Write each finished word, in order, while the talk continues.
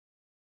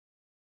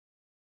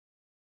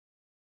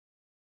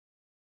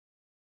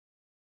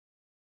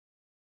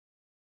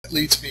that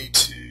leads me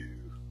to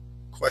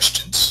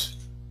questions.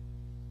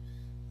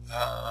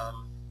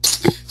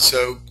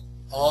 So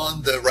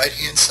on the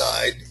right-hand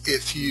side,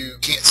 if you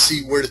can't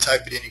see where to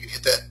type it in, you can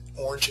hit that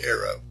orange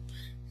arrow,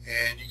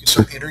 and you can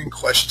start entering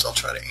questions. I'll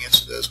try to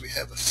answer those. We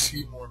have a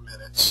few more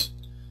minutes,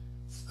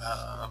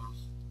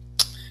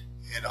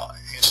 and I'll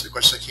answer the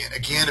questions I can.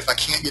 Again, if I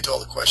can't get to all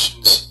the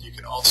questions, you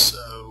can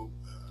also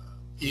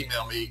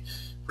email me,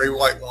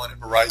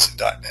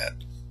 raywhite1@verizon.net.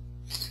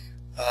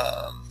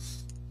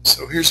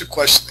 So here's a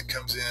question that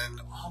comes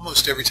in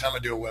almost every time I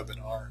do a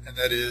webinar, and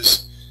that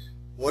is,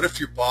 what if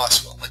your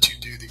boss won't let you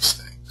do these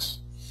things?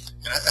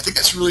 And I think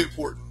that's really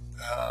important.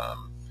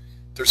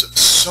 There's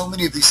so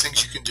many of these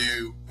things you can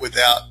do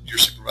without your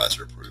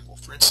supervisor approval.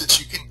 For instance,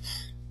 you can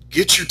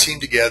get your team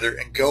together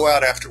and go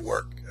out after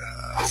work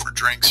for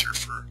drinks or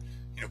for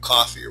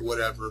coffee or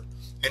whatever,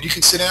 and you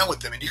can sit down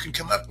with them and you can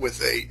come up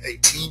with a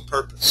team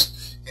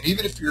purpose. And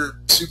even if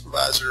your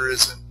supervisor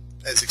isn't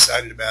as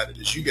excited about it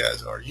as you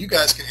guys are, you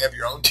guys can have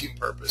your own team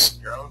purpose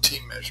and your own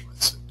team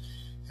measurements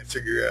and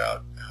figure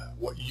out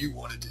what you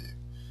want to do.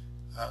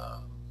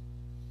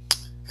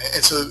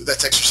 And so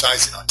that's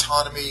exercising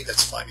autonomy,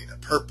 that's finding a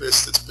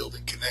purpose, that's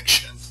building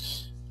connection.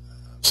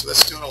 So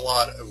that's doing a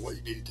lot of what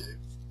you need to do.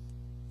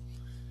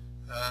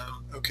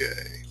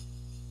 Okay.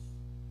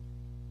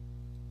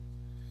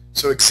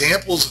 So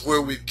examples of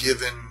where we've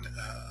given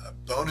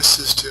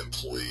bonuses to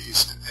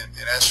employees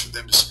and asked for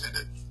them to spend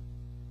it.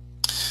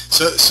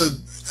 So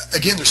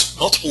again, there's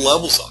multiple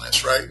levels on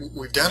this, right?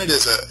 We've done it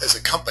as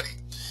a company,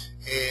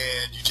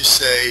 and you just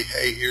say,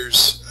 hey,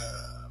 here's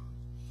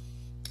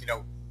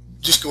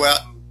just go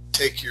out and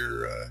take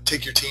your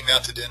team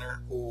out to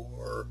dinner,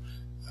 or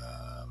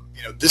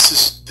this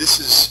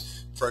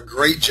is for a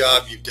great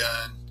job you've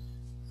done,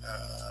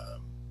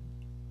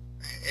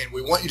 and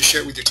we want you to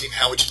share it with your team.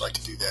 How would you like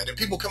to do that? And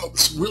people come up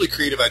with some really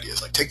creative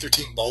ideas, like take their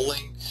team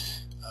bowling.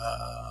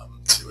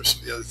 Let's see what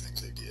some of the other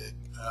things they did.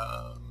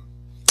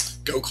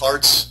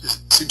 Go-karts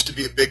seems to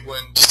be a big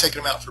one. Just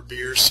taking them out for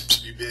beers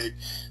seems to be big.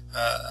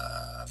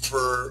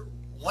 For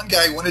one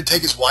guy, he wanted to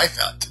take his wife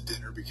out to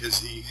dinner because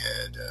he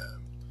had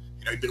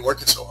he'd been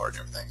working so hard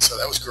and everything. So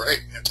that was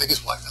great. Take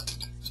his wife out to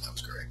dinner. So that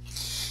was great.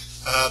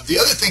 The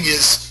other thing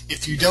is,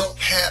 if you don't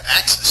have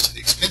access to the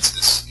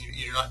expenses,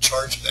 you're not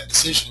charged with that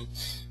decision.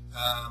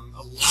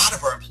 A lot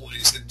of our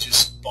employees have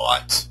just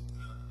bought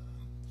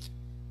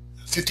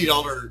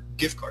 $50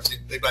 gift cards.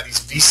 They buy these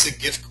Visa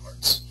gift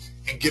cards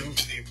and give them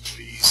to the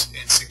employees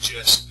and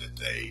suggest that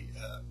they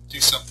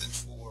do something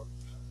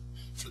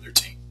for their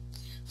team.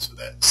 So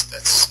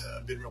that's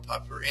been real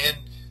popular. And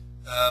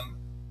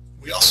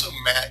we also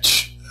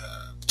match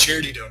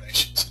charity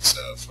donations.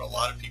 So for a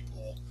lot of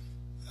people,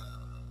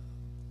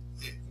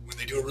 when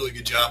they do a really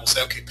good job, we'll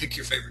say, okay, pick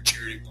your favorite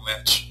charity. We'll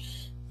match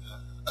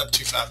up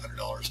to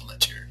 $500 on that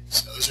charity.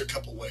 So those are a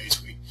couple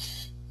ways we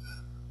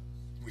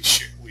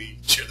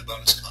share the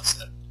bonus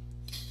concept.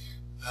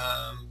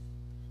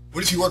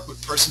 What if you work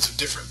with persons of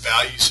different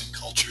values and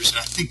cultures? And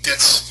I think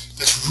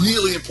that's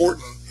really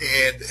important,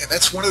 and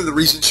that's one of the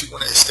reasons you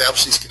want to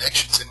establish these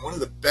connections. And one of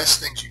the best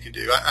things you can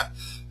do.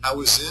 I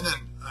was in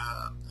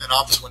an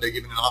office one day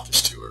giving an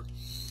office tour,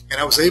 and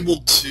I was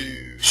able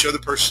to show the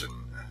person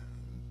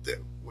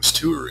that was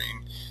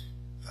touring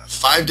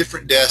 5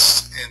 different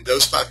desks, and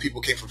those 5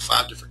 people came from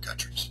 5 different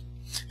countries,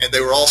 and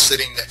they were all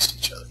sitting next to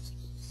each other,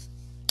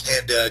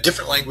 and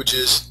different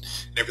languages.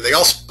 They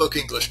all spoke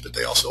English, but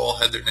they also all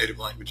had their native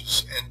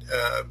languages. And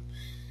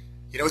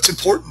it's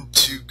important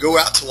to go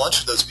out to lunch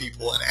with those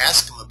people and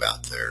ask them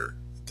about their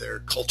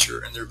culture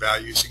and their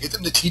values, and get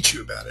them to teach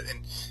you about it,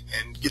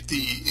 and get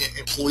the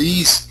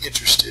employees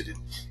interested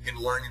in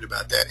learning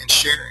about that and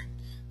sharing.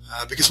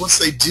 Because once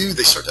they do,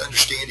 they start to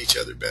understand each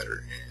other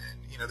better,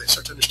 and they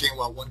start to understand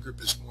why one group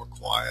is more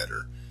quiet,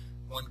 or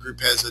one group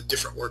has a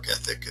different work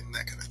ethic, and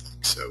that kind of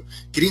thing. So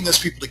getting those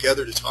people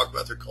together to talk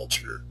about their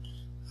culture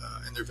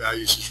and their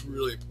values is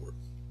really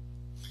important.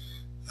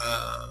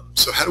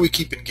 So how do we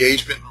keep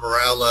engagement and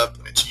morale up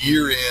when it's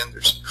year end?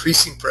 There's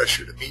increasing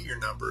pressure to meet your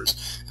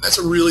numbers, and that's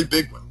a really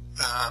big one.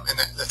 And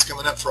that's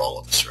coming up for all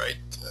of us, right?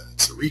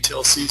 It's the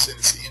retail season.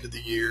 It's the end of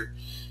the year.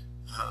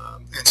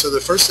 And so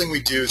the first thing we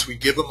do is we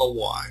give them a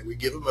why. We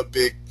give them a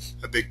big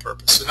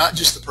purpose. So not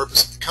just the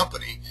purpose of the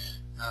company,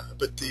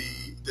 but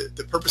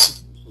the purpose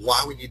of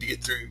why we need to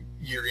get through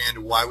year end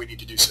and why we need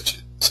to do such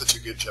a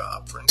good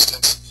job. For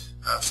instance,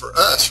 for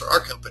us, for our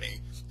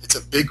company, it's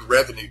a big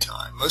revenue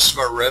time. Most of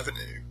our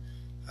revenue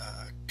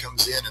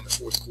comes in the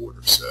fourth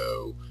quarter.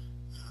 So,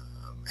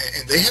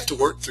 and they have to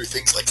work through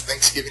things like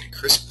Thanksgiving and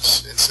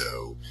Christmas. And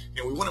so,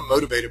 we want to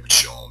motivate them and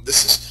show them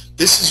this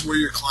is where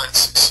your clients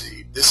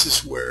succeed. This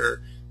is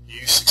where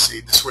you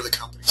succeed. This is where the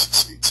company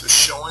succeeds. So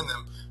showing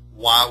them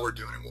why we're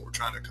doing it, what we're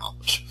trying to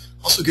accomplish.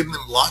 Also giving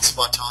them lots of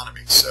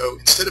autonomy. So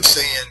instead of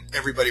saying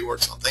everybody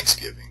works on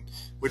Thanksgiving,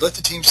 we let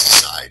the teams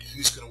decide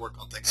who's going to work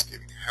on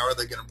Thanksgiving. How are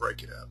they going to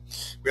break it up?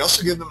 We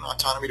also give them an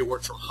autonomy to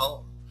work from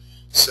home.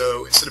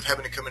 So instead of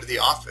having to come into the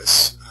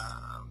office,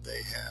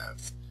 they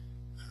have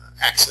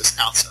access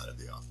outside of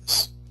the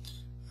office.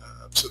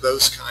 So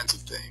those kinds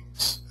of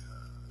things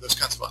those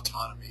kinds of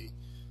autonomy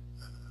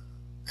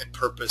and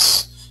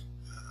purpose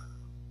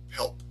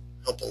help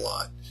a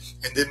lot.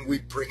 And then we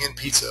bring in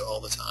pizza all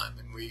the time,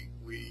 and we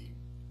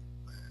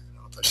I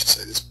don't know if I should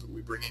say this, but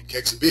we bring in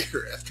kegs of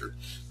beer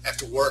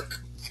after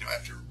work,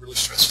 after really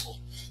stressful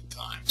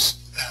times.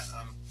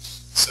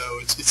 So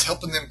it's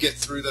helping them get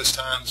through those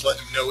times,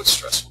 letting them know it's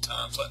stressful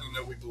times, letting them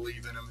know we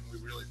believe in them, and we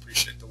really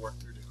appreciate the work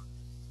they're doing.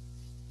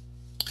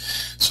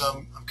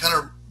 So I'm kind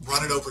of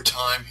running over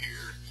time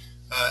here.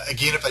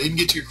 Again, if I didn't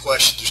get to your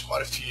questions, there's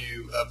quite a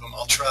few of them.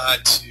 I'll try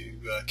to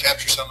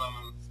capture some of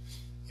them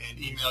and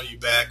email you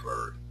back,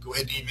 or go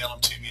ahead and email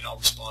them to me and I'll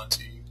respond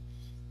to you.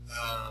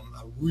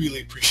 I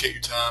really appreciate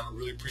your time. I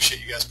really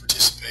appreciate you guys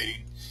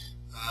participating.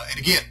 And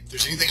again, if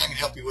there's anything I can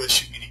help you with,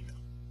 shoot me an email.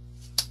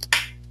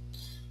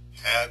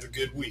 Have a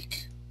good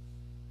week.